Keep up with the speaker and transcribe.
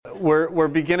We're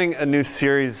beginning a new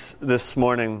series this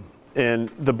morning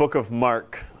in the book of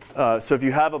Mark. So if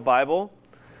you have a Bible,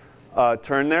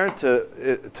 turn there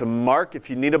to Mark.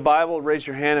 If you need a Bible, raise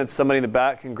your hand and somebody in the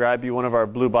back can grab you one of our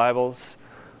blue Bibles.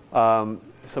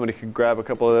 Somebody could grab a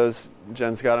couple of those.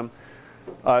 Jen's got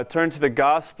them. Turn to the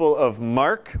Gospel of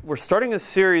Mark. We're starting a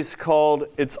series called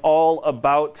It's All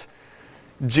About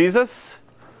Jesus.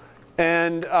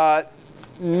 And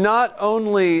not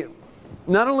only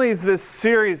is this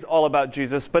series all about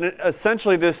Jesus, but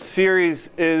essentially this series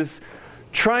is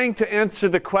trying to answer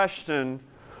the question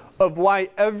of why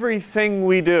everything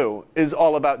we do is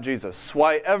all about Jesus.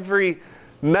 Why every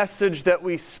message that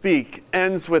we speak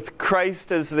ends with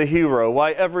Christ as the hero.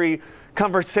 Why every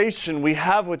conversation we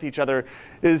have with each other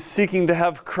is seeking to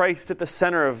have Christ at the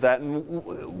center of that. And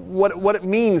what it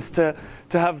means to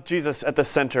have Jesus at the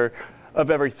center of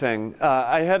everything.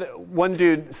 I had one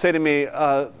dude say to me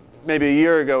maybe a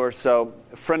year ago or so,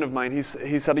 a friend of mine, he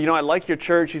said, I like your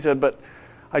church, he said, but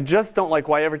I just don't like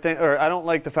I don't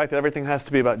like the fact that everything has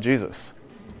to be about Jesus.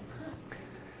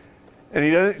 And he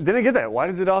didn't get that. Why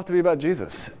does it all have to be about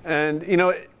Jesus? And,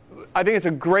 I think it's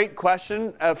a great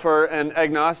question for an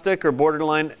agnostic or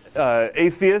borderline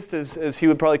atheist, as he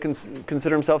would probably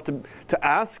consider himself to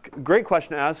ask. Great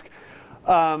question to ask.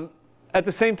 At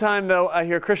the same time, though, I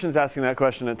hear Christians asking that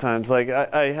question at times. Like,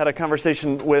 I had a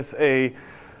conversation with a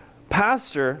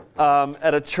pastor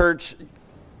at a church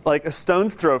like a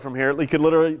stone's throw from here. You could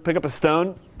literally pick up a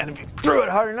stone, and if you threw it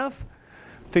hard enough,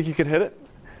 think you could hit it?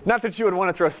 Not that you would want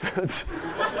to throw stones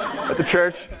at the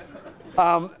church.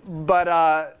 But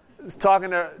I was talking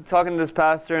to this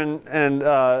pastor, and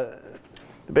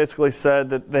they basically said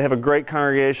that they have a great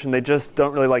congregation. They just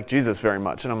don't really like Jesus very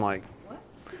much. And I'm like, what?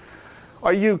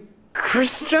 Are you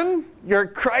Christian? You're a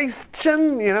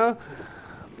Christian? They don't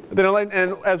like.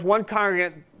 And as one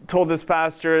congregant told this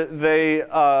pastor, they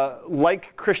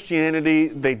like Christianity,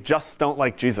 they just don't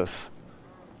like Jesus.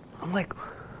 I'm like,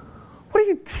 what are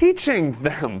you teaching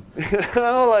them?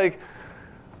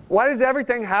 Why does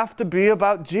everything have to be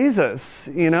about Jesus?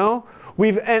 When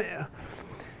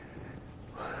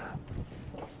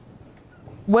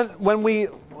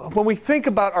we think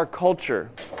about our culture,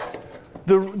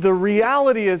 the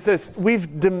reality is this: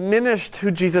 we've diminished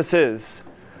who Jesus is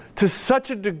to such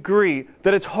a degree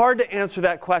that it's hard to answer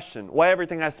that question, why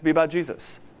everything has to be about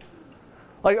Jesus.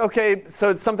 Like, okay, so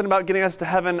it's something about getting us to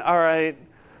heaven, all right,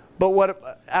 but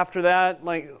what after that?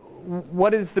 Like,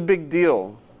 what is the big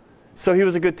deal? So he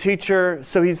was a good teacher,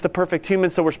 so he's the perfect human,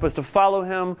 so we're supposed to follow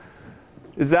him.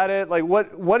 Is that it? Like,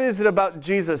 what is it about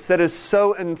Jesus that is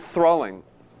so enthralling?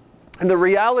 And the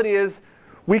reality is,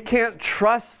 we can't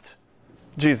trust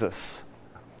Jesus.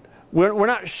 We're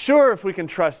not sure if we can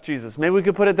trust Jesus. Maybe we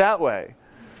could put it that way.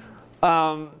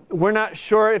 We're not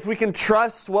sure if we can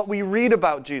trust what we read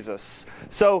about Jesus.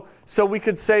 So we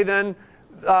could say then,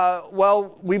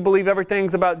 we believe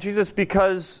everything's about Jesus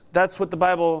because that's what the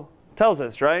Bible tells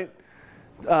us, right?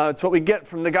 It's what we get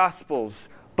from the Gospels.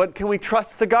 But can we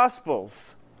trust the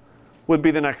Gospels? Would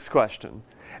be the next question.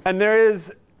 And there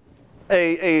is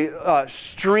a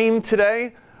stream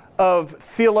today of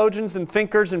theologians and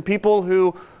thinkers and people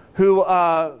who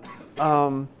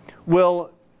will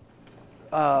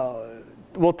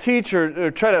teach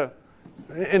or try to,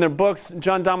 in their books,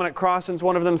 John Dominic Crossan's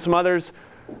one of them, some others,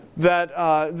 that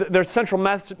their central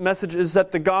message is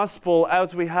that the gospel,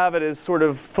 as we have it, is sort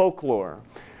of folklore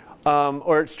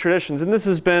or it's traditions. And this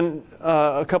has been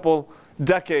a couple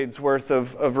decades worth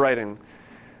of writing.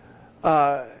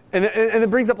 And it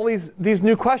brings up all these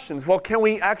new questions. Well, can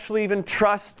we actually even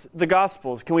trust the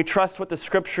Gospels? Can we trust what the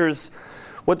Scriptures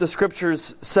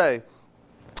say?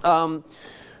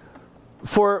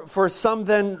 For some,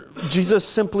 then, Jesus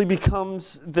simply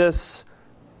becomes this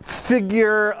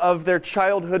figure of their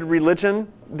childhood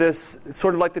religion, this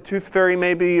sort of like the Tooth Fairy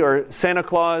maybe, or Santa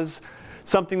Claus,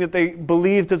 something that they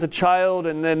believed as a child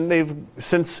and then they've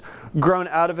since grown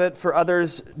out of it. For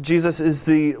others, Jesus is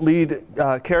the lead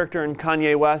character in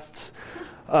Kanye West's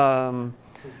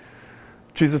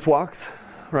Jesus Walks,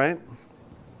 right?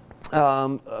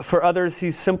 For others,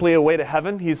 he's simply a way to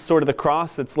heaven. He's sort of the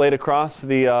cross that's laid across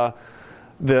the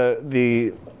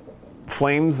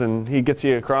flames, and he gets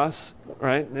you across,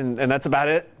 right? And that's about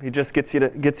it. He just gets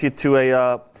you to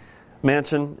a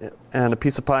mansion and a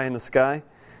piece of pie in the sky.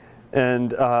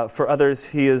 And for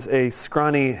others, he is a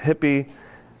scrawny hippie,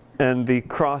 and the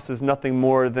cross is nothing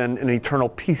more than an eternal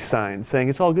peace sign, saying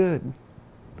it's all good,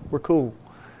 we're cool.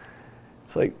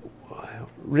 It's like,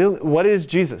 really, what is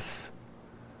Jesus?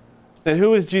 And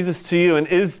who is Jesus to you? And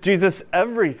is Jesus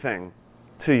everything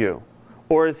to you?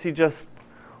 Or is he just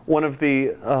one of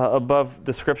the above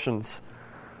descriptions?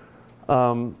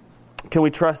 Can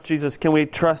we trust Jesus? Can we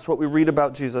trust what we read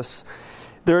about Jesus?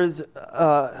 There is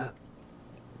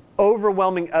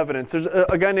overwhelming evidence. There's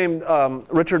a guy named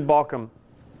Richard Bauckham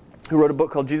who wrote a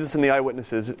book called Jesus and the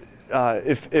Eyewitnesses.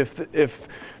 If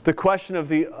the question of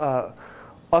the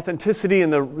authenticity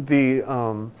and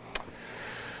the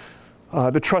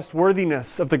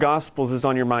trustworthiness of the Gospels is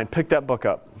on your mind, pick that book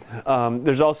up.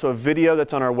 There's also a video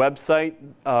that's on our website,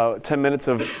 10 minutes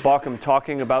of Bauckham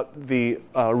talking about the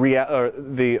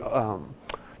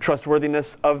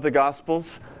trustworthiness of the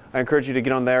Gospels. I encourage you to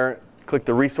get on there, click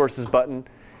the resources button,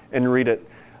 and read it.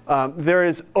 There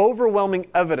is overwhelming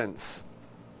evidence,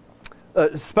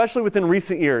 especially within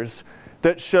recent years,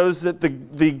 that shows that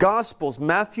the Gospels,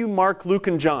 Matthew, Mark, Luke,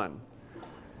 and John,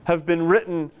 have been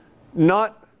written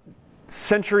not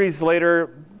centuries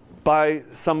later by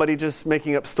somebody just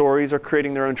making up stories or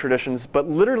creating their own traditions, but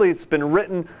literally it's been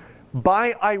written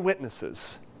by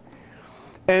eyewitnesses.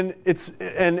 And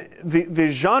the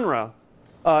genre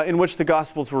in which the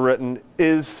Gospels were written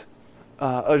is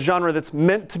a genre that's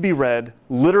meant to be read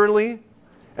literally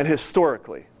and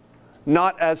historically,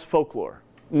 not as folklore,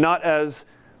 not as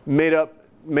made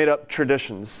up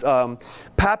traditions.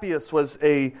 Papias was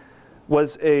a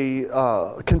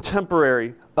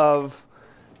contemporary of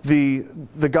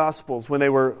the Gospels when they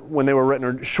were written,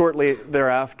 or shortly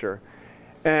thereafter,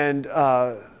 and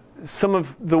some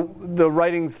of the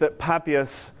writings that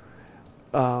Papias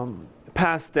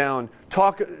passed down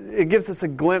it gives us a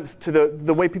glimpse to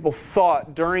the way people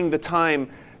thought during the time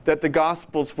that the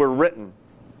Gospels were written.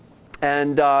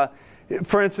 And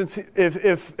for instance,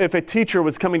 if a teacher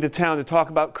was coming to town to talk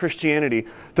about Christianity,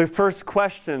 the first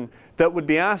question that would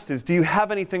be asked is, do you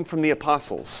have anything from the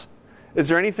apostles? Is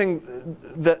there anything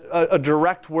a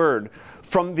direct word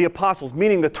from the apostles,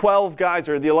 meaning the 12 guys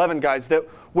or the 11 guys that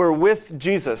were with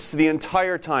Jesus the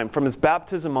entire time, from his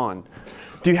baptism on?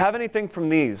 Do you have anything from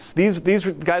these? These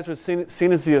guys were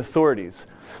seen as the authorities.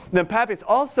 And then Papias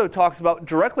also talks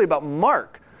directly about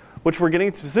Mark, which we're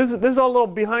getting to. This is all a little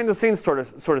behind the scenes sort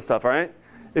of stuff, all right?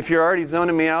 If you're already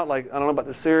zoning me out, like I don't know about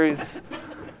the series,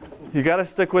 you got to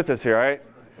stick with us here, all right?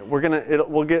 We'll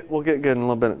get good in a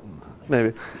little bit,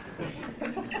 maybe.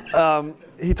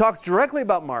 He talks directly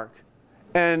about Mark,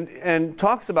 and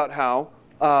talks about how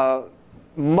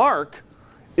Mark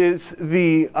is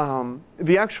the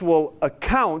actual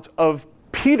account of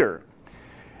Peter.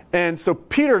 And so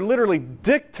Peter literally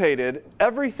dictated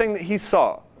everything that he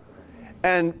saw.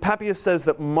 And Papias says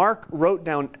that Mark wrote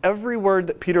down every word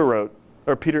that Peter wrote,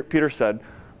 or Peter said,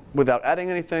 without adding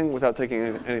anything, without taking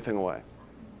anything away.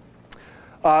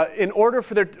 In order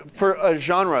for a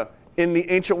genre in the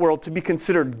ancient world to be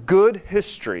considered good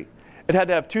history, it had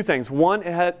to have two things. One,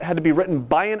 it had to be written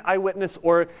by an eyewitness,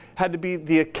 or it had to be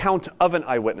the account of an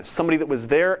eyewitness, somebody that was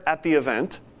there at the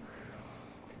event.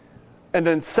 And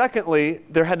then secondly,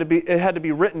 it had to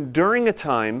be written during a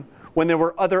time when there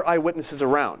were other eyewitnesses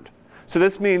around. So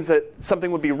this means that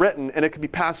something would be written and it could be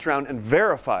passed around and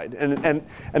verified. And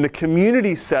the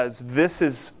community says this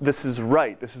is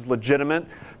right, this is legitimate,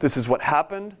 this is what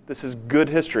happened, this is good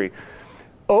history.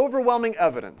 Overwhelming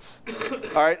evidence.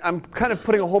 All right, I'm kind of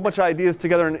putting a whole bunch of ideas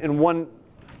together in one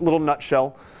little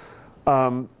nutshell.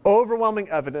 Overwhelming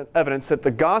evidence that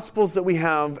the Gospels that we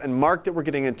have and Mark that we're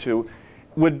getting into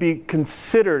would be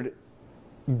considered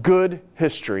good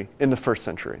history in the first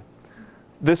century.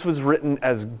 This was written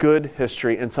as good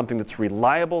history and something that's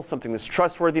reliable, something that's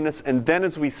trustworthiness. And then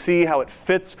as we see how it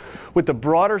fits with the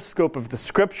broader scope of the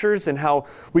Scriptures and how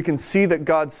we can see that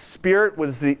God's Spirit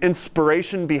was the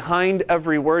inspiration behind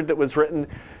every word that was written,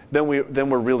 then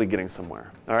we're really getting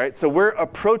somewhere. All right? So we're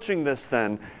approaching this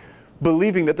then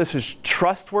believing that this is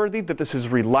trustworthy, that this is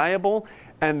reliable,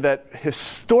 and that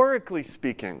historically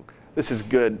speaking, this is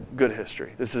good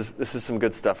history. This is some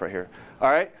good stuff right here.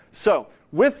 All right? So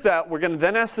with that, we're going to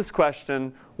then ask this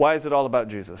question, why is it all about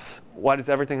Jesus? Why does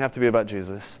everything have to be about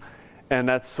Jesus? And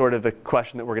that's sort of the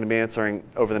question that we're going to be answering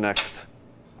over the next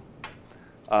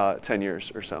 10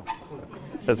 years or so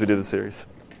as we do the series.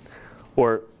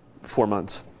 Or 4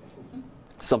 months.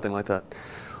 Something like that.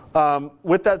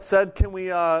 With that said, can we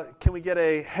get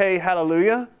a hey,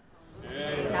 hallelujah?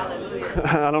 Hey, hallelujah.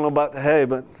 I don't know about the hey,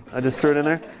 but I just threw it in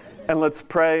there. And let's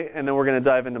pray, and then we're going to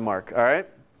dive into Mark. All right?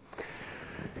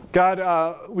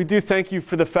 God, we do thank you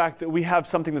for the fact that we have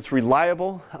something that's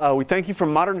reliable. We thank you for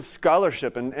modern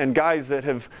scholarship and guys that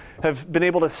have been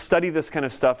able to study this kind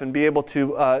of stuff and be able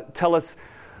to tell us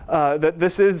that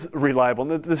this is reliable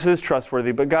and that this is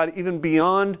trustworthy. But God, even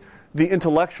beyond the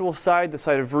intellectual side, the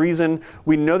side of reason,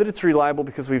 we know that it's reliable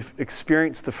because we've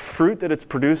experienced the fruit that it's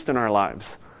produced in our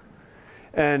lives.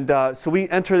 And so we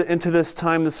enter into this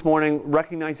time this morning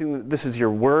recognizing that this is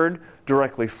your word,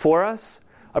 directly for us.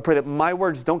 I pray that my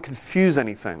words don't confuse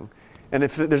anything. And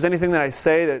if there's anything that I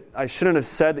say that I shouldn't have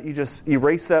said, that you just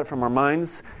erase that from our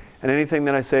minds. And anything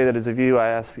that I say that is of you, I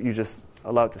ask that you just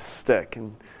allow it to stick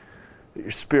and that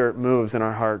your Spirit moves in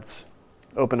our hearts.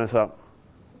 Open us up.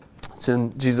 It's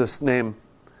in Jesus' name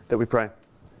that we pray.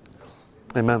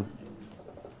 Amen.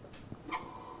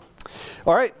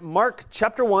 All right, Mark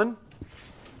chapter 1,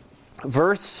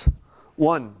 verse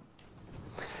 1.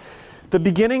 The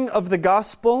beginning of the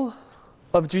gospel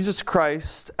of Jesus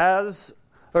Christ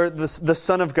the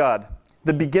Son of God.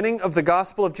 The beginning of the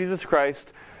gospel of Jesus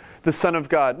Christ, the Son of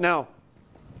God. Now,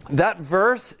 that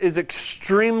verse is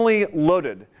extremely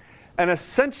loaded. And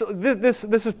essentially,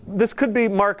 this could be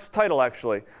Mark's title,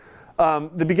 actually.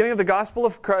 The beginning of the gospel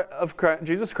of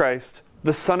Jesus Christ,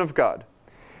 the Son of God.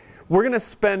 We're going to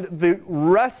spend the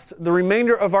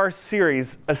remainder of our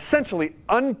series essentially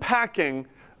unpacking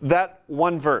that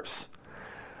one verse.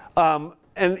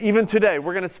 And even today,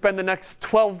 we're going to spend the next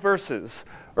 12 verses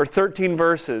or 13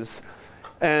 verses.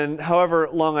 And however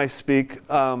long I speak,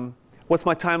 what's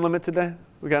my time limit today?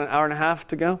 We got an hour and a half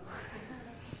to go.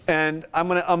 And I'm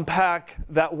going to unpack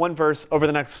that one verse over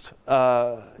the next,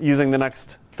 using the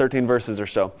next 13 verses or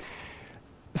so.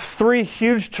 3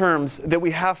 huge terms that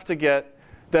we have to get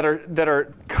that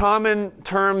are common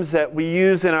terms that we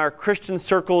use in our Christian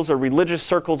circles or religious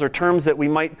circles, or terms that we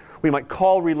might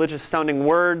call religious sounding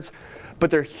words,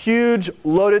 but they're huge,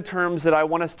 loaded terms that I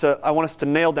want us to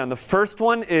nail down. The first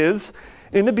one is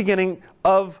the beginning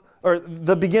of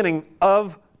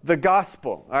the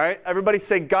gospel. All right, everybody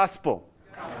say gospel.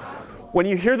 When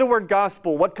you hear the word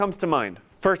gospel, what comes to mind?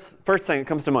 First thing that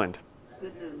comes to mind.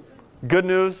 Good news. Good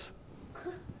news.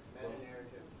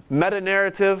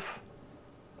 Meta-narrative.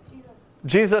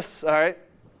 Jesus. All right.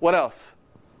 What else?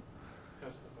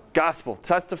 Testify. Gospel.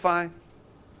 Testify.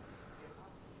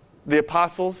 The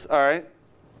apostles. All right.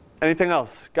 Anything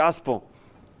else? Gospel.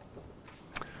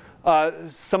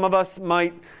 Some of us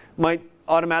might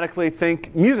automatically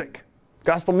think music.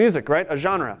 Gospel music, right? A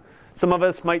genre. Some of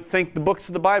us might think the books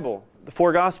of the Bible, the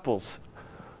 4 Gospels.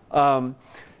 Some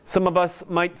of us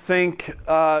might think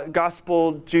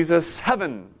gospel, Jesus,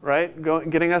 heaven, right?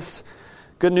 Getting us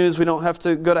good news, we don't have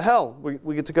to go to hell.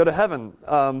 We get to go to heaven.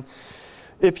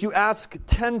 If you ask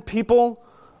 10 people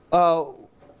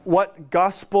what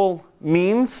gospel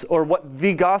means, or what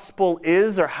the gospel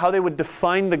is, or how they would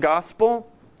define the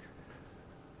gospel,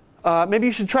 maybe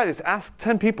you should try this. Ask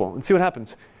 10 people and see what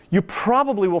happens. You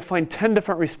probably will find 10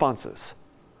 different responses.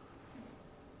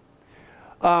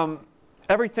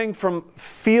 Everything from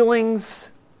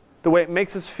feelings, the way it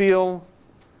makes us feel,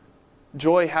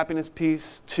 joy, happiness,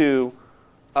 peace, to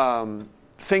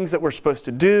things that we're supposed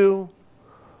to do,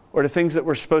 or to things that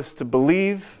we're supposed to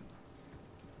believe.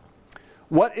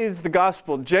 What is the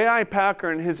gospel? J.I.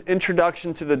 Packer, in his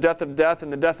introduction to the death of death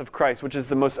and the death of Christ, which is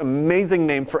the most amazing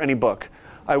name for any book.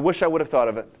 I wish I would have thought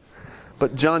of it.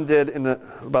 But John did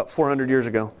about 400 years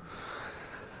ago.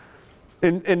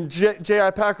 In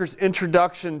J.I. Packer's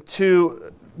introduction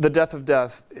to the death of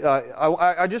death,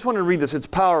 I just want to read this. It's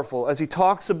powerful as he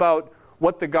talks about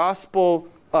what the gospel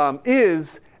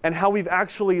is and how we've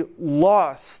actually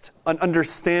lost an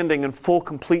understanding and full,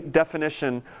 complete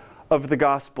definition of the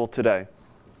gospel today.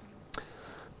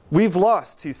 We've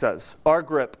lost, he says, our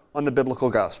grip on the biblical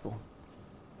gospel.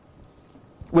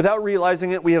 Without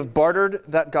realizing it, we have bartered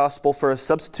that gospel for a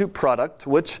substitute product,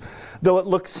 which, though it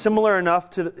looks similar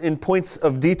enough in points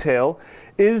of detail,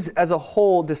 is as a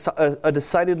whole a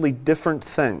decidedly different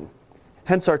thing.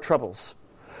 Hence our troubles.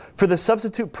 For the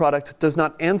substitute product does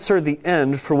not answer the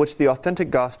end for which the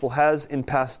authentic gospel has in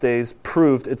past days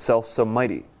proved itself so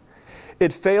mighty.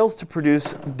 It fails to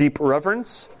produce deep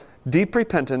reverence, deep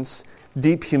repentance,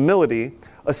 deep humility,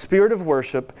 a spirit of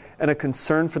worship, and a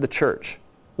concern for the church.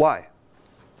 Why?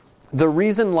 The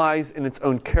reason lies in its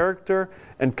own character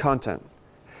and content.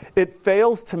 It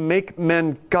fails to make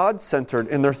men God-centered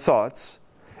in their thoughts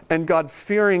and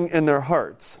God-fearing in their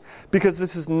hearts, because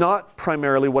this is not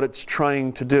primarily what it's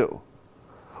trying to do.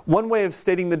 One way of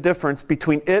stating the difference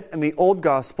between it and the old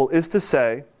gospel is to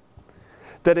say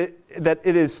that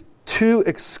it is too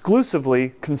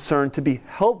exclusively concerned to be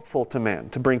helpful to man,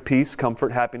 to bring peace,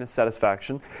 comfort, happiness,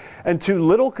 satisfaction, and too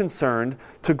little concerned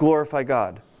to glorify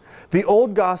God. The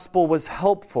old gospel was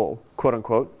helpful, quote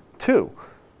unquote, too.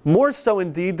 More so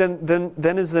indeed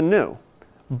than is the new.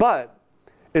 But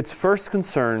its first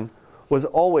concern was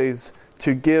always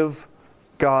to give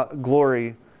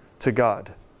glory to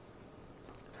God.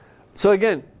 So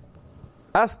again,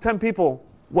 ask 10 people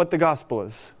what the gospel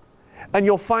is. And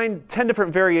you'll find 10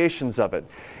 different variations of it.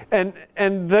 And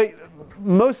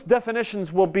most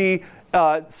definitions will be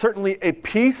certainly a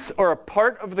piece or a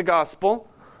part of the gospel,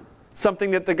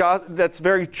 something that that's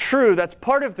very true, that's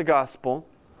part of the gospel.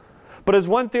 But as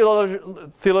one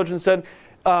theologian said,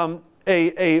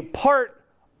 a part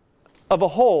of a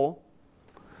whole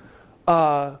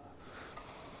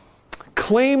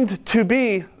claimed to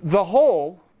be the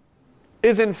whole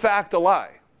is in fact a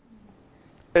lie.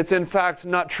 It's in fact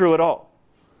not true at all.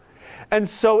 And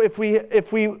so if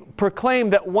we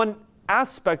proclaim that one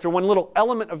aspect or one little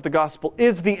element of the gospel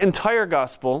is the entire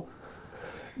gospel,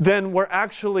 then we're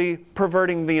actually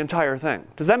perverting the entire thing.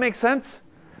 Does that make sense?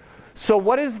 So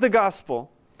what is the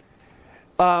gospel?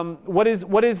 What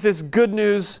is this good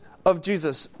news of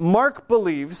Jesus? Mark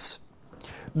believes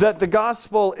that the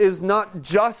gospel is not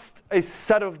just a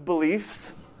set of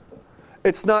beliefs.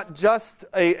 It's not just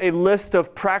a list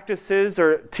of practices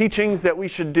or teachings that we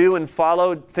should do and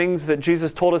follow, things that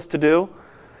Jesus told us to do.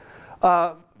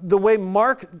 The way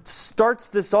Mark starts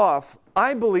this off,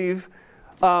 I believe,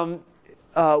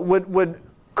 would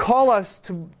call us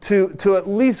to at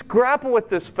least grapple with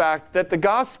this fact that the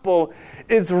gospel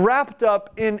is wrapped up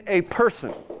in a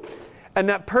person. And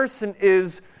that person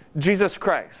is Jesus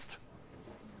Christ.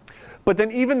 But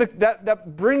then even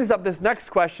that brings up this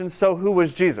next question, so who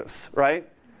was Jesus, right?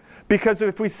 Because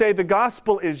if we say the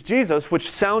gospel is Jesus, which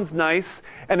sounds nice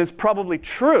and is probably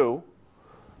true,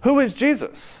 who is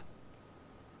Jesus?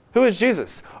 Who is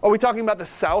Jesus? Are we talking about the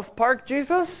South Park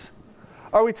Jesus?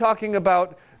 Are we talking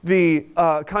about the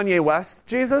Kanye West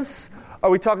Jesus?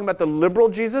 Are we talking about the liberal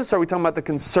Jesus? Are we talking about the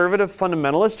conservative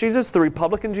fundamentalist Jesus, the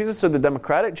Republican Jesus, or the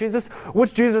Democratic Jesus?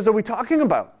 Which Jesus are we talking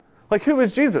about? Like, who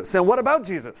is Jesus? And what about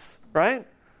Jesus, right?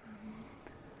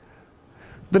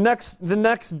 The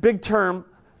next big term,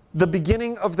 the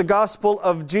beginning of the gospel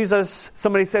of Jesus.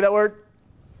 Somebody say that word.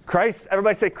 Christ.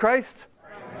 Everybody say Christ.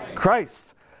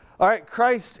 Christ. All right,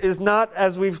 Christ is not,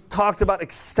 as we've talked about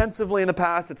extensively in the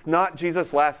past, it's not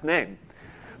Jesus' last name.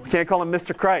 We can't call him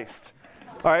Mr. Christ.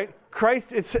 All right?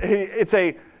 Christ it's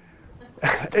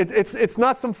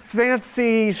not some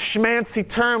fancy schmancy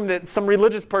term that some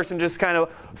religious person just kind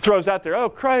of throws out there. Oh,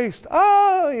 Christ.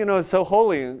 Oh, it's so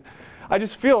holy. I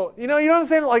just feel, you know what I'm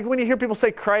saying? Like when you hear people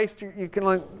say Christ, you can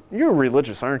like, you're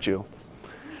religious, aren't you?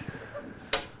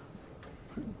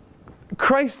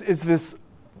 Christ is this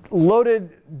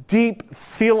loaded, deep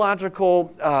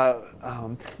theological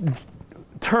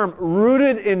term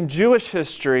rooted in Jewish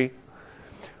history,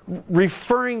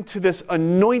 referring to this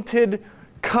anointed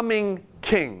coming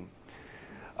king.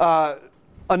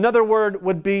 Another word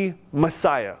would be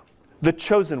Messiah, the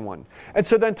chosen one. And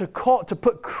so then to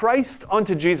put Christ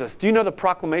onto Jesus, do you know the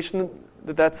proclamation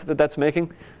that's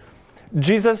making?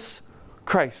 Jesus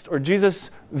Christ, or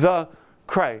Jesus the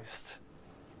Christ.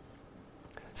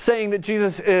 Saying that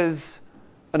Jesus is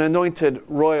an anointed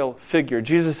royal figure.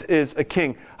 Jesus is a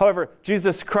king. However,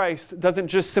 Jesus Christ doesn't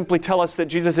just simply tell us that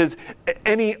Jesus is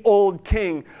any old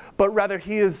king, but rather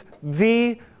he is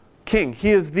the king.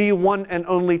 He is the one and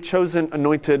only chosen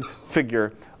anointed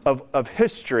figure of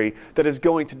history that is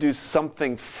going to do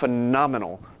something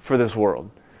phenomenal for this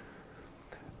world.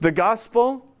 The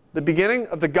gospel, the beginning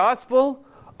of the gospel,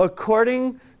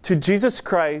 according to Jesus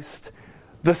Christ,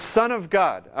 the Son of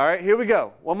God. All right, here we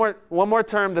go. One more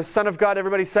term, the Son of God.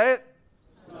 Everybody say it.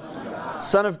 Son of God.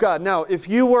 Son of God. Now, if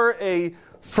you were a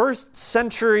first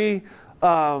century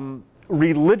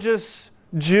religious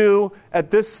Jew at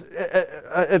this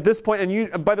point, and you,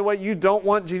 by the way, you don't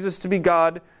want Jesus to be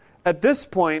God, at this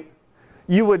point,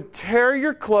 you would tear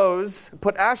your clothes,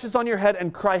 put ashes on your head,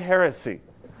 and cry heresy.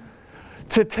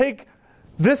 To take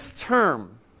this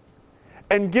term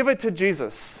and give it to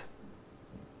Jesus.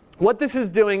 What this is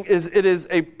doing is it is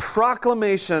a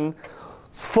proclamation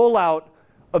full out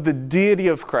of the deity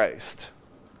of Christ.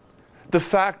 The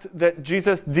fact that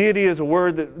Jesus, deity is a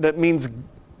word that means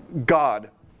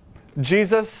God.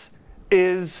 Jesus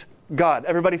is God.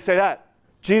 Everybody say that.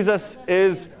 Jesus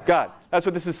is God. That's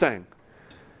what this is saying.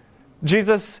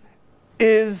 Jesus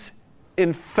is,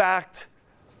 in fact,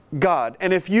 God.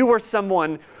 And if you were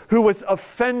someone who was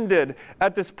offended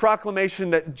at this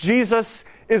proclamation that Jesus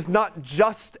is not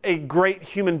just a great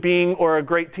human being or a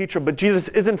great teacher, but Jesus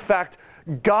is, in fact,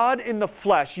 God in the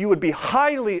flesh, you would be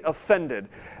highly offended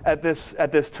at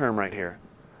this term right here.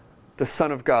 The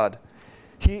Son of God.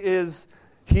 He is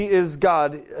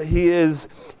God. He is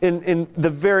in the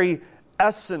very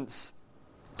essence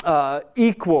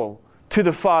equal to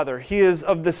the Father. He is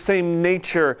of the same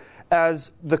nature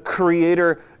as the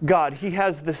Creator God. He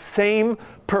has the same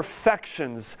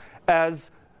perfections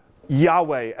as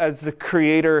Yahweh, as the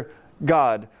Creator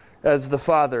God, as the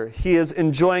Father. He is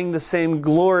enjoying the same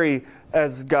glory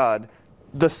as God,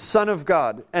 the Son of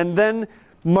God. And then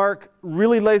Mark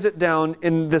really lays it down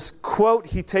in this quote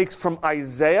he takes from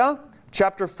Isaiah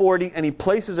chapter 40, and he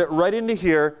places it right into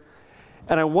here.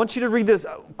 And I want you to read this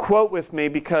quote with me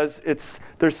because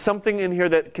there's something in here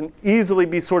that can easily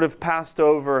be sort of passed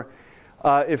over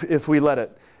if we let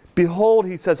it. Behold,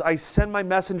 he says, I send my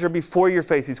messenger before your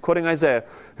face. He's quoting Isaiah,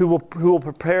 who will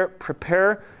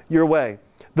prepare your way.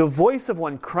 The voice of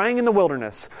one crying in the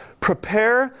wilderness,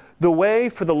 prepare the way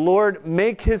for the Lord,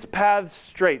 make his paths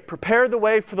straight. Prepare the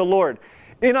way for the Lord.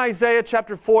 In Isaiah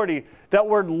chapter 40, that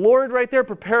word Lord right there,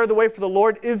 prepare the way for the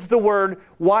Lord, is the word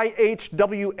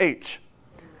YHWH.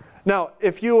 Now,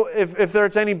 if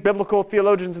there's any biblical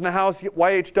theologians in the house,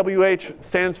 YHWH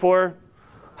stands for,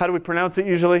 how do we pronounce it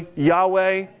usually?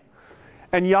 Yahweh.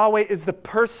 And Yahweh is the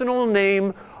personal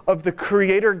name of the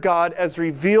Creator God as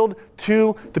revealed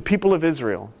to the people of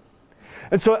Israel.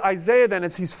 And so Isaiah then,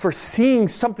 as he's foreseeing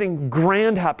something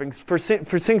grand happening,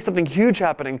 foreseeing something huge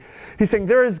happening, he's saying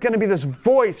there is going to be this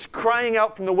voice crying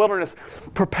out from the wilderness,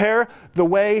 prepare the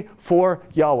way for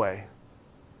Yahweh.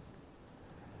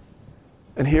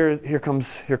 And here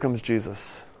comes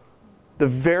Jesus, the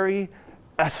very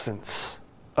essence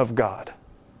of God.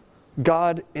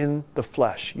 God in the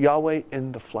flesh, Yahweh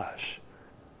in the flesh.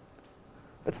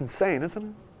 That's insane, isn't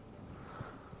it?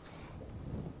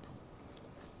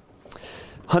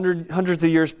 Hundreds of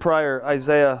years prior,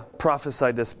 Isaiah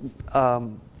prophesied this,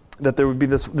 that there would be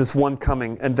this one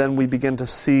coming, and then we begin to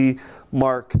see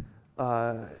Mark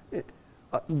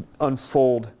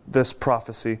unfold this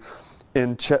prophecy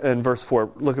in verse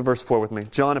 4. Look at verse 4 with me.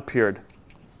 John appeared.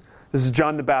 This is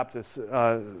John the Baptist,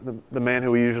 the man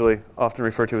who we usually often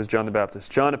refer to as John the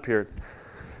Baptist. John appeared,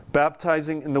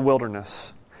 baptizing in the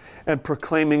wilderness and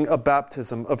proclaiming a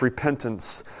baptism of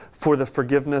repentance for the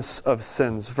forgiveness of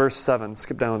sins. Verse 7,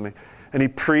 skip down with me. And he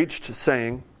preached,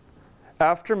 saying,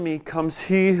 after me comes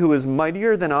he who is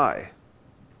mightier than I,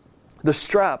 the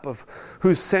strap of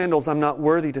whose sandals I'm not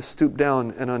worthy to stoop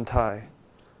down and untie.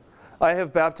 I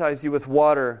have baptized you with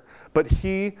water, but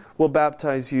he will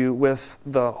baptize you with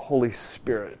the Holy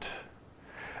Spirit.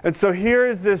 And so here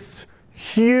is this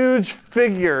huge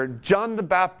figure, John the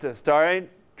Baptist, all right?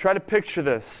 Try to picture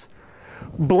this.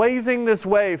 Blazing this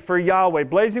way for Yahweh,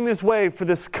 blazing this way for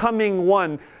this coming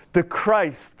one, the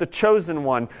Christ, the chosen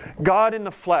one, God in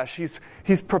the flesh.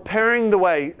 He's preparing the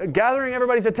way, gathering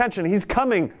everybody's attention. He's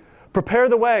coming. Prepare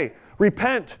the way.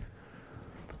 Repent.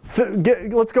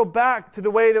 Let's go back to the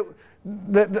way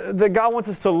that God wants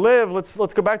us to live. Let's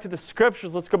go back to the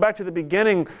Scriptures. Let's go back to the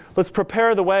beginning. Let's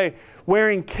prepare the way.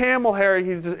 Wearing camel hair,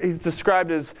 he's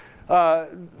described as,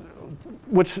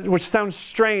 which sounds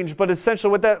strange, but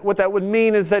essentially what that would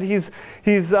mean is that he's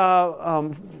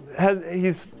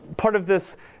part of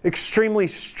this extremely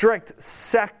strict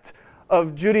sect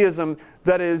of Judaism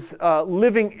that is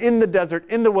living in the desert,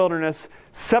 in the wilderness,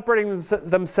 separating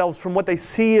themselves from what they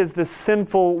see as this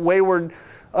sinful, wayward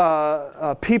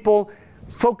people,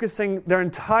 focusing their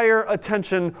entire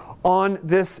attention on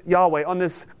this Yahweh, on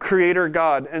this Creator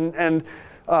God. And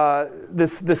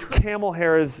this camel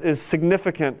hair is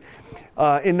significant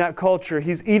in that culture.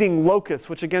 He's eating locusts,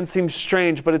 which again seems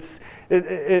strange, but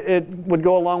it would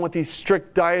go along with these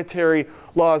strict dietary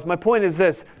laws. My point is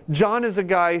this: John is a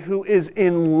guy who is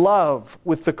in love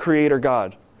with the Creator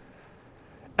God.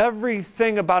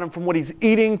 Everything about him, from what he's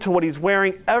eating to what he's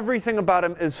wearing, everything about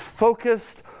him is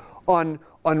focused on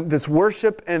this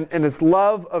worship and this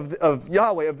love of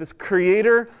Yahweh, of this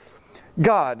Creator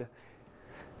God.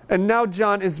 And now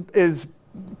John is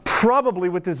probably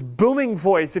with this booming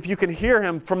voice, if you can hear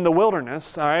him from the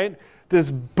wilderness, all right?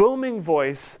 This booming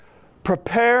voice,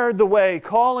 prepare the way,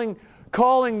 calling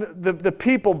the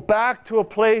people back to a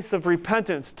place of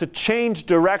repentance, to change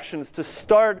directions, to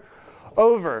start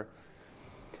over.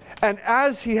 And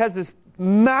as he has this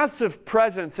massive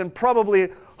presence and probably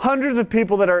hundreds of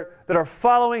people that are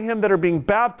following him, that are being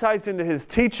baptized into his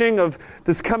teaching of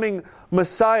this coming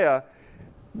Messiah,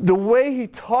 the way he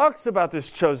talks about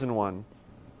this chosen one,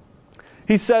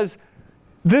 he says,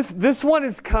 this one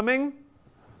is coming,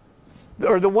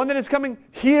 or the one that is coming,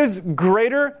 he is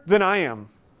greater than I am.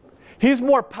 He's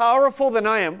more powerful than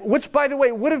I am, which, by the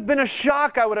way, would have been a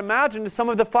shock, I would imagine, to some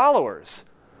of the followers.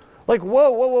 Like,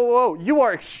 whoa, you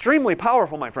are extremely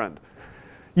powerful, my friend.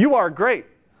 You are great.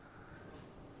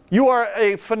 You are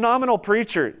a phenomenal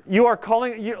preacher. You are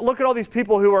look at all these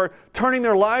people who are turning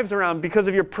their lives around because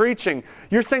of your preaching.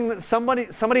 You're saying that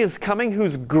somebody is coming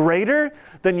who's greater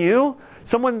than you?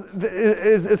 Someone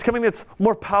is coming that's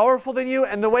more powerful than you?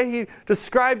 And the way he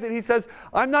describes it, he says,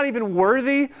 I'm not even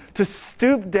worthy to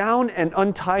stoop down and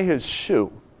untie his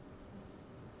shoe.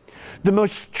 The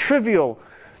most trivial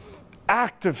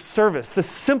act of service, the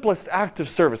simplest act of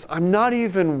service. I'm not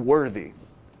even worthy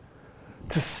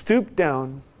to stoop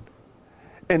down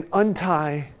and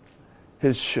untie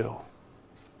his shoe.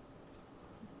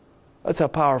 That's how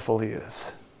powerful he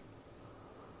is.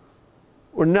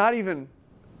 We're not even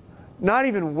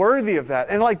worthy of that.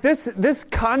 And like this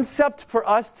concept for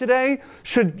us today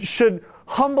should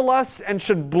humble us and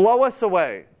should blow us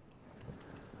away.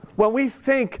 When we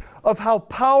think of how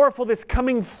powerful this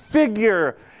coming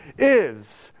figure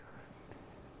is,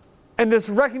 and this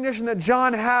recognition that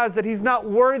John has that he's not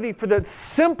worthy for the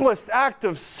simplest act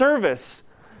of service,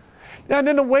 and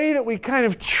then the way that we kind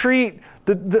of treat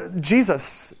the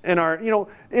Jesus in our,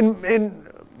 in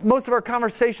most of our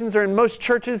conversations or in most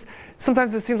churches,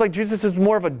 sometimes it seems like Jesus is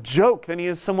more of a joke than he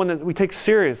is someone that we take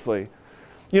seriously.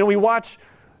 We watch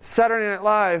Saturday Night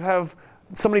Live have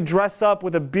somebody dress up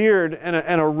with a beard and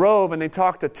a robe and they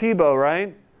talk to Tebow,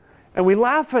 right? And we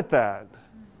laugh at that.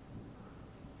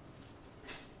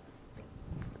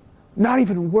 Not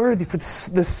even worthy for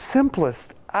the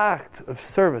simplest act of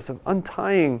service, of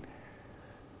untying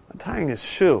his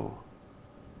shoe.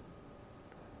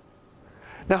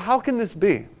 Now, how can this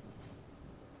be?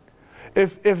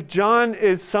 If John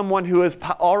is someone who is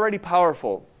already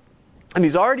powerful, and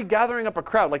he's already gathering up a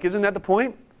crowd, like, isn't that the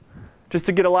point? Just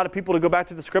to get a lot of people to go back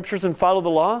to the scriptures and follow the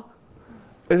law?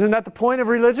 Isn't that the point of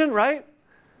religion, right?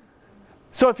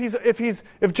 So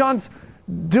if John's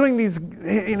doing these,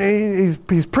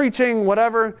 he's preaching,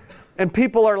 whatever, and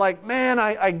people are like, man,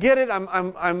 I get it,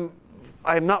 I'm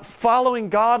not following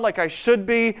God like I should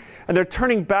be, and they're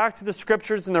turning back to the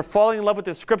scriptures and they're falling in love with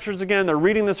the scriptures again, they're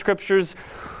reading the scriptures.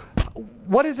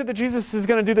 What is it that Jesus is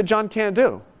going to do that John can't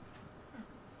do?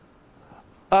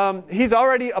 He's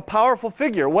already a powerful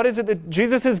figure. What is it that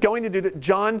Jesus is going to do that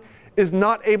John is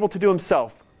not able to do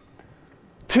himself?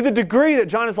 To the degree that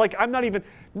John is like,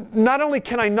 not only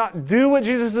can I not do what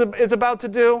Jesus is about to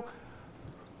do,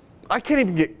 I can't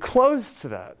even get close to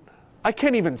that. I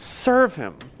can't even serve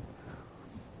him.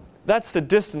 That's the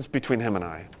distance between him and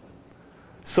I.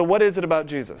 So what is it about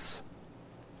Jesus?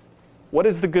 What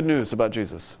is the good news about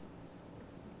Jesus?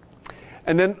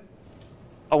 And then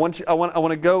I want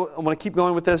to keep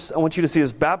going with this. I want you to see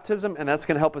his baptism, and that's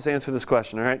going to help us answer this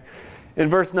question, all right? In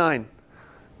verse 9,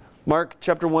 Mark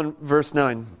chapter 1, verse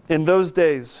 9. In those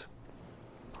days,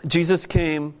 Jesus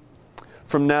came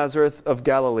from Nazareth of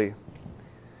Galilee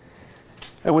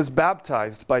and was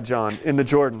baptized by John in the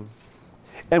Jordan.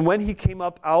 And when he came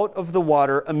up out of the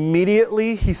water,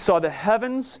 immediately he saw the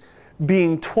heavens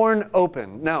being torn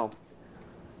open. Now,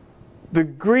 the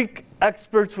Greek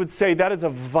experts would say that is a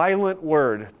violent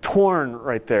word, torn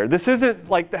right there. This isn't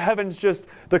like the heavens just,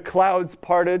 the clouds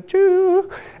parted,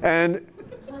 and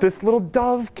this little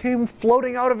dove came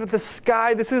floating out of the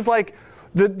sky. This is like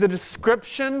the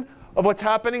description of what's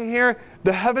happening here.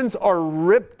 The heavens are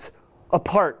ripped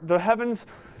apart. The heavens,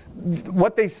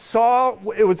 what they saw,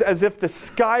 it was as if the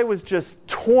sky was just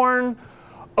torn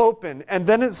open. And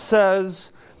then it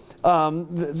says,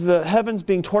 the heavens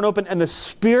being torn open and the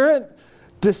Spirit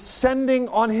descending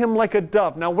on him like a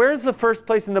dove. Now, where's the first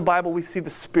place in the Bible we see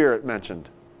the Spirit mentioned?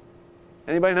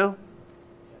 Anybody know?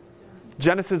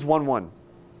 Genesis 1:1.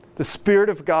 The Spirit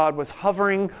of God was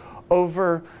hovering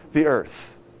over the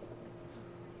earth.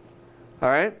 All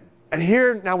right? And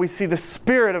here now we see the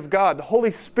Spirit of God, the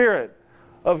Holy Spirit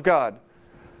of God.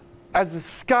 As the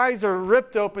skies are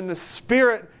ripped open, the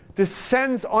Spirit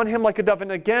descends on him like a dove.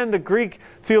 And again, the Greek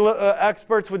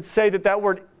experts would say that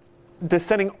word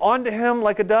descending onto him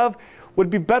like a dove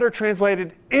would be better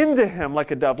translated into him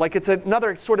like a dove. Like it's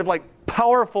another sort of like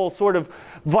powerful, sort of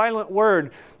violent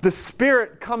word. The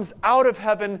Spirit comes out of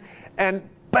heaven and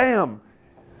bam,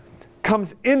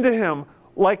 comes into him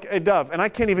like a dove. And I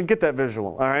can't even get that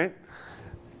visual, all right?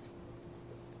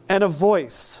 And a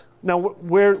voice. Now,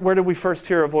 where did we first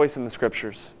hear a voice in the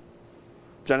scriptures?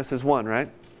 Genesis 1,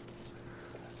 right?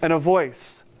 And a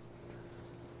voice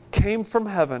came from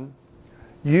heaven.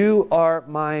 You are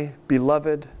my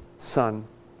beloved Son.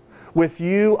 With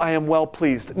you I am well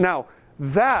pleased. Now,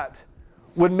 that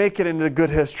would make it into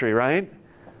good history, right?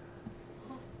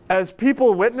 As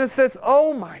people witness this,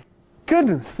 oh my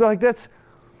goodness,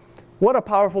 what a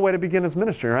powerful way to begin his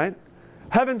ministry, right?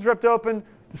 Heaven's ripped open,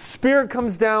 the Spirit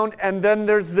comes down, and then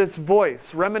there's this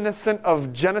voice, reminiscent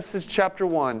of Genesis chapter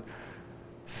 1,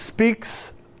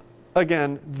 speaks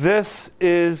again, this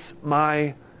is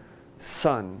my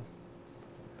Son.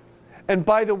 And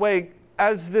by the way,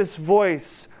 as this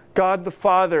voice, God the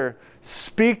Father,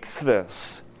 speaks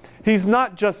this, he's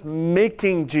not just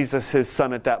making Jesus his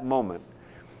son at that moment.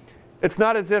 It's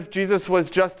not as if Jesus was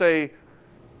just a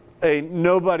a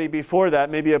nobody before that,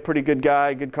 maybe a pretty good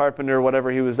guy, good carpenter,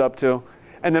 whatever he was up to.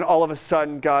 And then all of a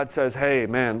sudden God says, hey,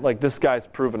 man, like this guy's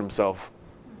proven himself.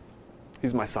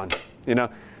 He's my son, you know.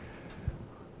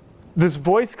 This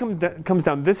voice comes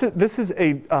down. This is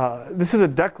a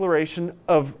declaration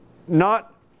of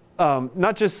not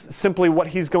just simply what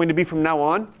he's going to be from now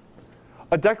on,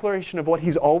 a declaration of what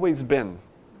he's always been.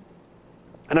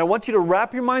 And I want you to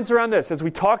wrap your minds around this as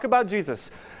we talk about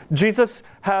Jesus. Jesus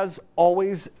has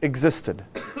always existed.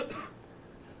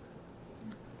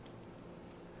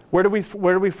 Where do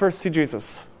we first see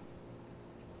Jesus?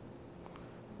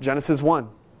 Genesis 1.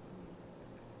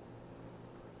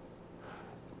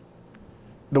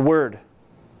 The Word.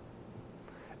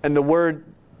 And the Word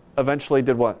eventually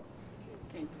did what?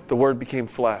 The Word became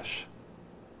flesh.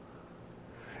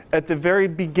 At the very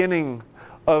beginning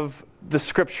of the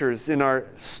Scriptures, in our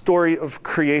story of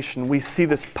creation, we see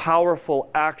this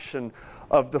powerful action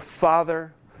of the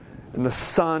Father and the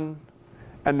Son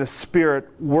and the Spirit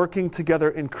working together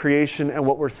in creation. And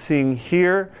what we're seeing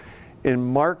here in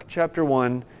Mark chapter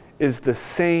 1 is the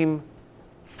same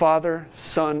Father,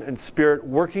 Son, and Spirit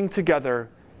working together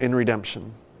in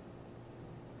redemption.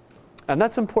 And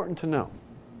that's important to know.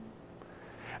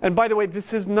 And by the way,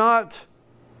 this is not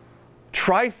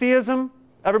tritheism.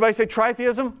 Everybody say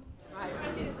tritheism.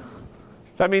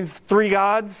 That means three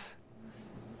gods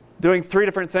doing three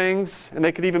different things, and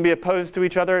they could even be opposed to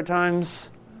each other at times.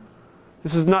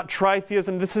 This is not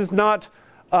tritheism. This is not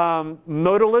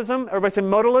modalism. Everybody say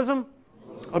modalism.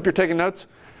 I hope you're taking notes.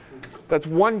 That's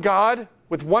one God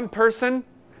with one person,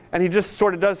 and he just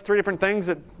sort of does three different things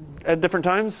at different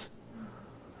times.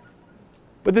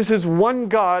 But this is one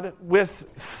God with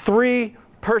three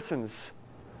persons.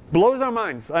 Blows our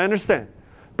minds, I understand.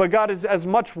 But God is as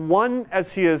much one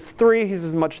as he is three. He's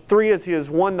as much three as he is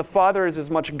one. The Father is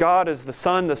as much God as the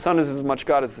Son. The Son is as much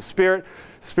God as the Spirit.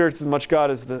 The Spirit is as much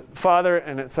God as the Father,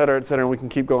 and et cetera, and we can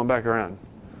keep going back around.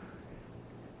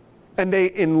 And they,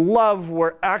 in love,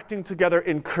 were acting together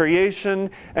in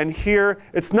creation. And here,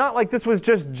 it's not like this was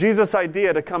just Jesus'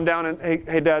 idea to come down and,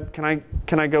 hey Dad,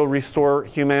 can I go restore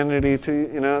humanity to you?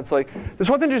 You know, it's like, this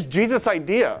wasn't just Jesus'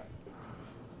 idea.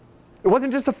 It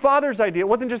wasn't just the Father's idea. It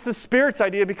wasn't just the Spirit's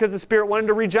idea because the Spirit wanted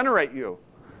to regenerate you.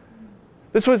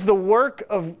 This was the work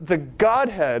of the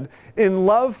Godhead in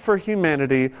love for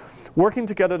humanity, working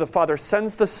together. The Father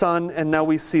sends the Son, and now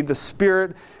we see the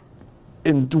Spirit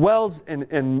indwells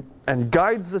and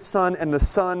guides the Son, and the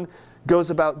Son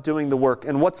goes about doing the work.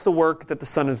 And what's the work that the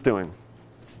Son is doing?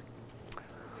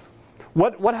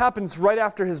 What happens right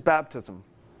after his baptism?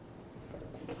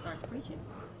 He starts preaching.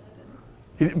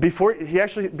 Before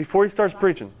he starts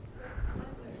preaching.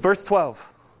 Verse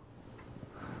 12.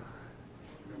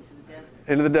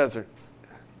 Into the desert.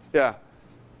 Yeah.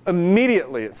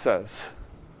 Immediately, it says.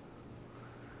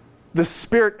 The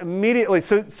Spirit immediately.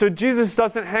 So Jesus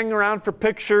doesn't hang around for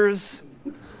pictures.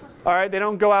 All right, they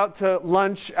don't go out to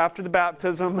lunch after the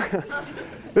baptism.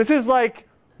 This is like,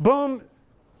 boom,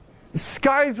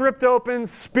 sky's ripped open,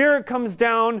 Spirit comes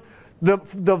down.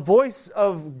 The voice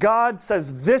of God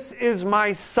says, this is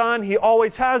my Son. He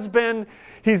always has been.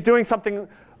 He's doing something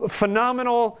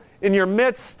phenomenal in your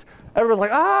midst. Everyone's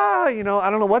like, I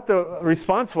don't know what the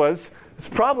response was. It's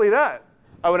probably that,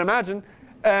 I would imagine.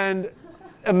 And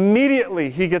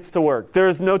immediately he gets to work. There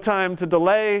is no time to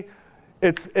delay.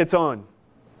 It's on.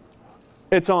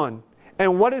 It's on.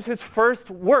 And what is his first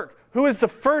work? Who is the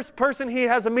first person he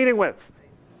has a meeting with?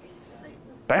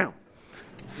 Bam.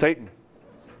 Satan.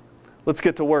 Let's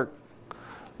get to work.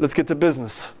 Let's get to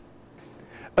business.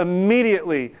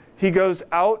 Immediately, he goes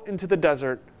out into the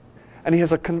desert and he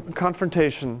has a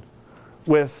confrontation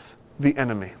with the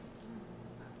enemy,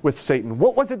 with Satan.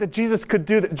 What was it that Jesus could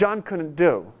do that John couldn't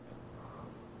do?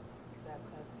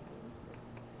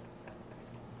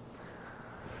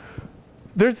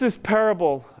 There's this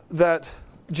parable that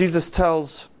Jesus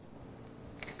tells,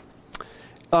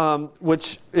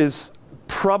 which is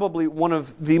probably one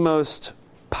of the most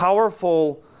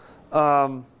powerful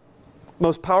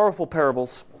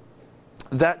parables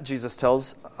that Jesus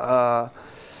tells.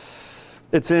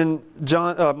 It's in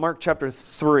Mark chapter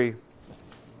 3.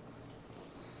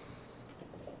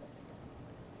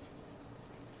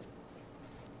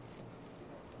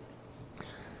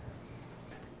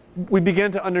 We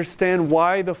begin to understand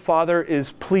why the Father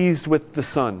is pleased with the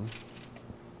Son.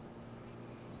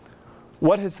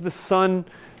 What has the Son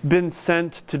been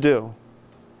sent to do?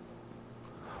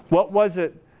 What was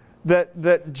it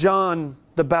that John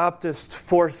the Baptist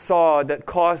foresaw that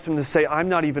caused him to say, I'm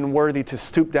not even worthy to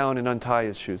stoop down and untie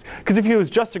his shoes? Because if he was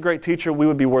just a great teacher, we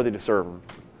would be worthy to serve him.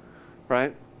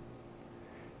 Right?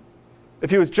 If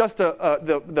he was just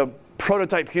the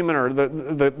prototype human or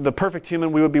the perfect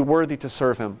human, we would be worthy to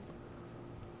serve him.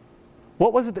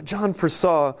 What was it that John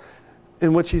foresaw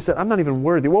in which he said, I'm not even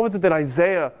worthy? What was it that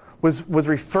Isaiah was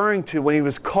referring to when he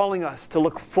was calling us to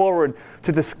look forward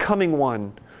to this coming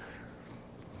one?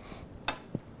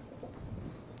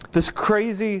 This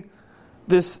crazy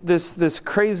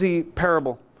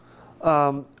parable.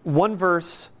 One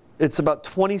verse, it's about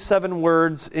 27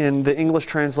 words in the English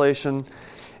translation.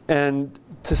 And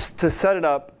to set it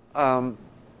up, in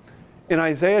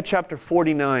Isaiah chapter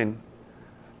 49,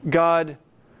 God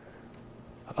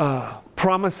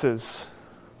promises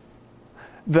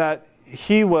that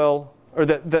he will, or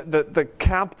that the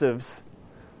captives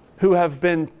who have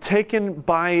been taken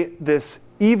by this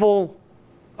evil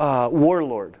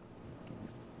warlord,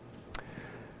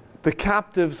 the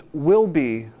captives will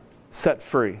be set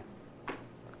free.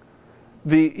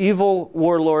 The evil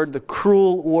warlord, the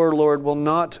cruel warlord, will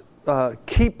not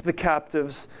keep the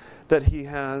captives that he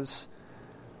has.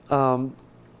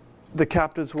 The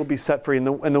captives will be set free. And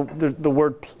the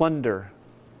word plunder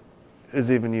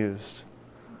is even used.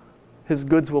 His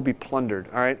goods will be plundered.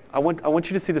 All right? I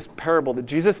want you to see this parable that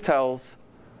Jesus tells,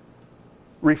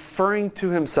 referring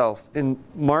to himself. In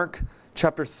Mark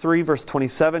chapter 3, verse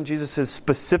 27, Jesus is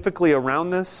specifically around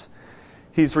this.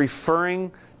 He's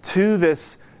referring to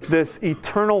this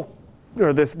eternal,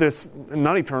 or this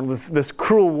not eternal, this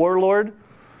cruel warlord,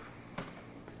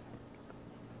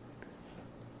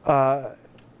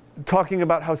 talking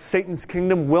about how Satan's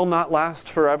kingdom will not last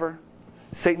forever.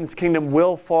 Satan's kingdom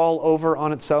will fall over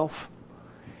on itself.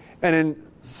 And in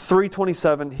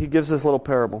 3:27, he gives this little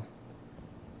parable.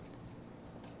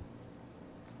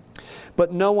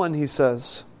 But no one, he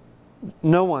says,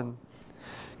 no one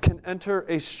can enter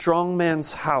a strong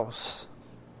man's house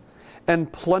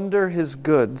and plunder his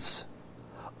goods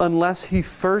unless he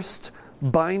first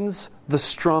binds the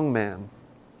strong man.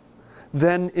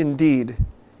 Then indeed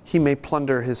he may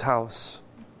plunder his house.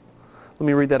 Let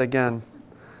me read that again.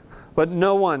 But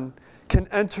no one can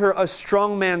enter a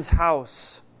strong man's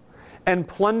house and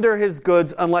plunder his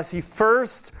goods unless he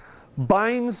first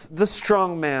binds the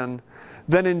strong man.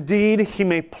 Then indeed he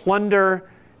may plunder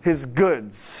his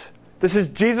goods. This is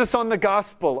Jesus on the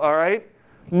gospel, all right?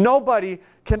 Nobody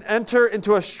can enter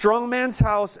into a strong man's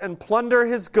house and plunder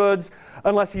his goods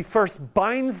unless he first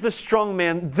binds the strong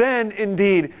man. Then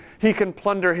indeed he can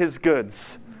plunder his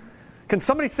goods. Can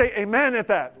somebody say amen at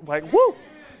that? Like, woo!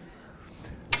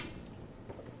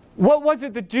 What was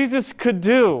it that Jesus could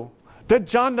do that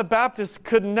John the Baptist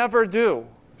could never do?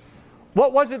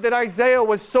 What was it that Isaiah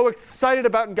was so excited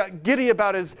about and got giddy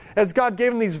about as God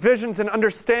gave him these visions and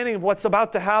understanding of what's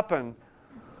about to happen?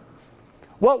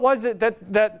 What was it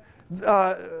that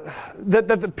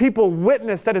the people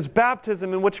witnessed at his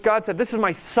baptism, in which God said, "This is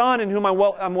my Son in whom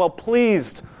I'm well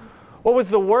pleased"? What was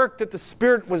the work that the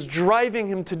Spirit was driving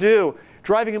him to do?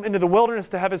 Driving him into the wilderness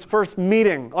to have his first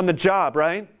meeting on the job,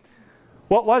 right?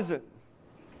 What was it?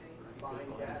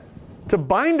 To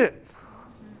bind it.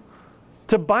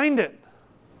 To bind it.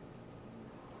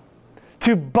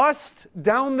 To bust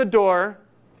down the door,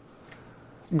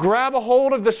 grab a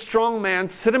hold of the strong man,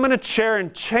 sit him in a chair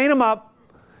and chain him up.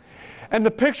 And the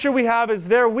picture we have is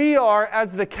there we are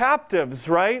as the captives,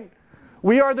 right?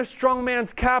 We are the strong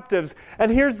man's captives.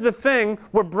 And here's the thing,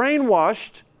 we're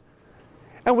brainwashed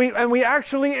and we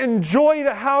actually enjoy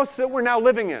the house that we're now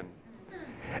living in.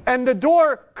 And the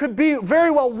door could be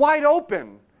very well wide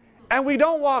open and we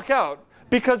don't walk out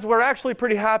because we're actually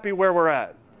pretty happy where we're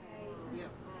at.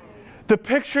 The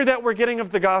picture that we're getting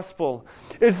of the gospel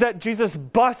is that Jesus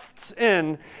busts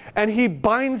in and he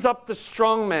binds up the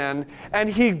strong man and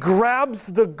he grabs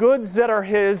the goods that are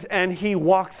his and he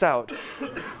walks out.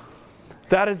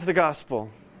 That is the gospel.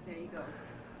 There you go.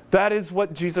 That is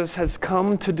what Jesus has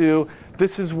come to do.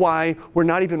 This is why we're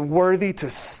not even worthy to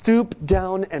stoop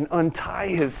down and untie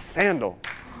his sandal.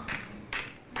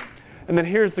 And then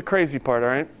here's the crazy part, all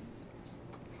right?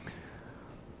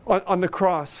 On the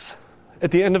cross, at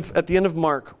the end of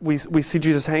Mark, we see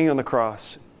Jesus hanging on the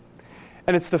cross.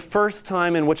 And it's the first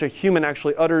time in which a human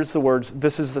actually utters the words,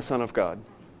 "This is the Son of God."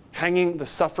 Hanging, the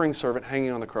suffering servant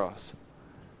hanging on the cross.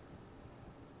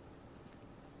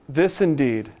 This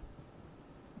indeed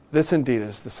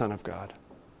is the Son of God.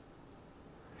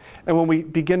 And when we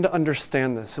begin to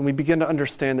understand this, and we begin to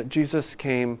understand that Jesus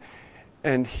came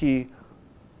and he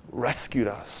rescued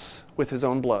us with his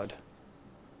own blood,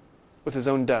 with his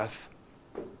own death,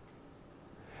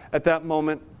 at that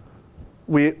moment,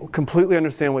 we completely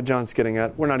understand what John's getting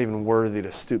at. We're not even worthy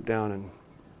to stoop down and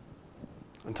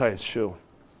untie his shoe.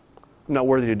 I'm not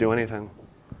worthy to do anything.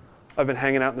 I've been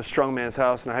hanging out in the strong man's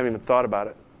house and I haven't even thought about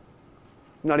it.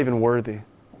 I'm not even worthy.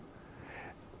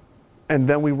 And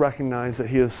then we recognize that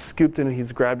He has scooped in and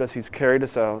He's grabbed us, He's carried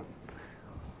us out,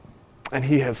 and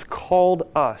He has called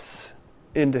us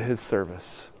into His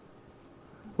service.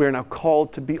 We are now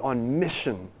called to be on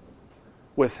mission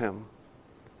with Him,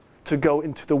 to go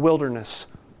into the wilderness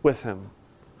with Him.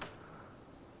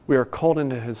 We are called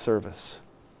into His service.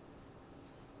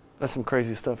 That's some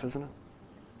crazy stuff, isn't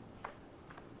it?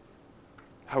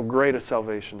 How great a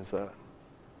salvation is that?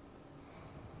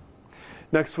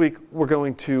 Next week, we're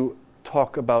going to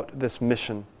talk about this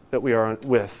mission that we are on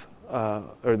with,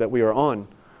 or that we are on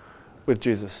with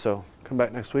Jesus. So come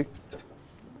back next week.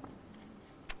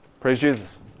 Praise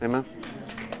Jesus. Amen.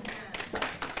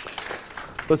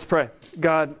 Let's pray.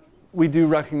 God, we do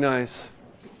recognize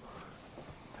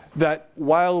that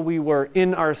while we were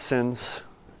in our sins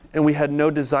and we had no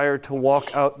desire to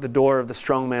walk out the door of the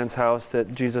strong man's house,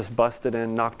 that Jesus busted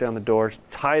in, knocked down the door,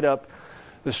 tied up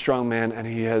the strong man, and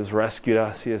He has rescued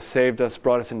us. He has saved us,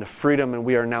 brought us into freedom, and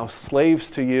we are now slaves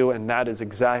to You, and that is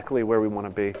exactly where we want to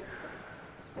be.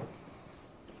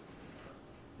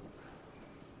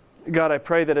 God, I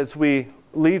pray that as we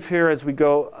leave here, as we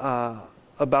go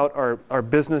about our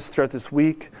business throughout this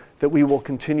week, that we will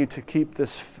continue to keep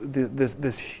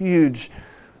this huge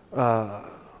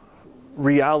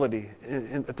reality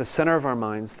at the center of our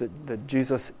minds, that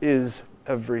Jesus is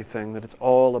everything, that it's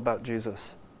all about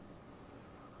Jesus.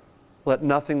 Let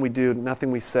nothing we do, nothing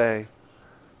we say,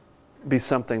 be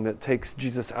something that takes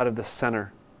Jesus out of the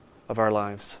center of our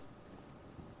lives.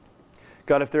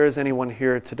 God, if there is anyone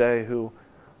here today who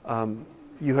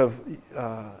You have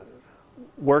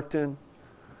worked in,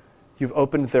 You've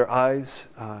opened their eyes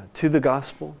to the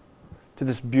gospel, to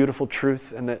this beautiful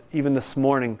truth, and that even this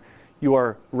morning You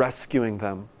are rescuing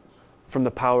them from the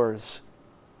powers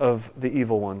of the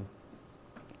evil one,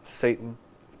 Satan,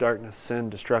 darkness,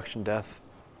 sin, destruction, death.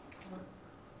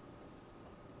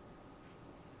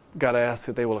 God, I ask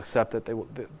that they will accept it,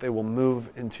 that they will move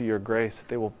into Your grace, that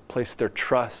they will place their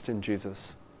trust in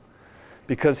Jesus,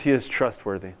 because He is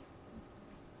trustworthy.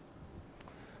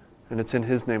 And it's in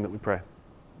His name that we pray.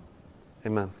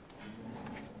 Amen.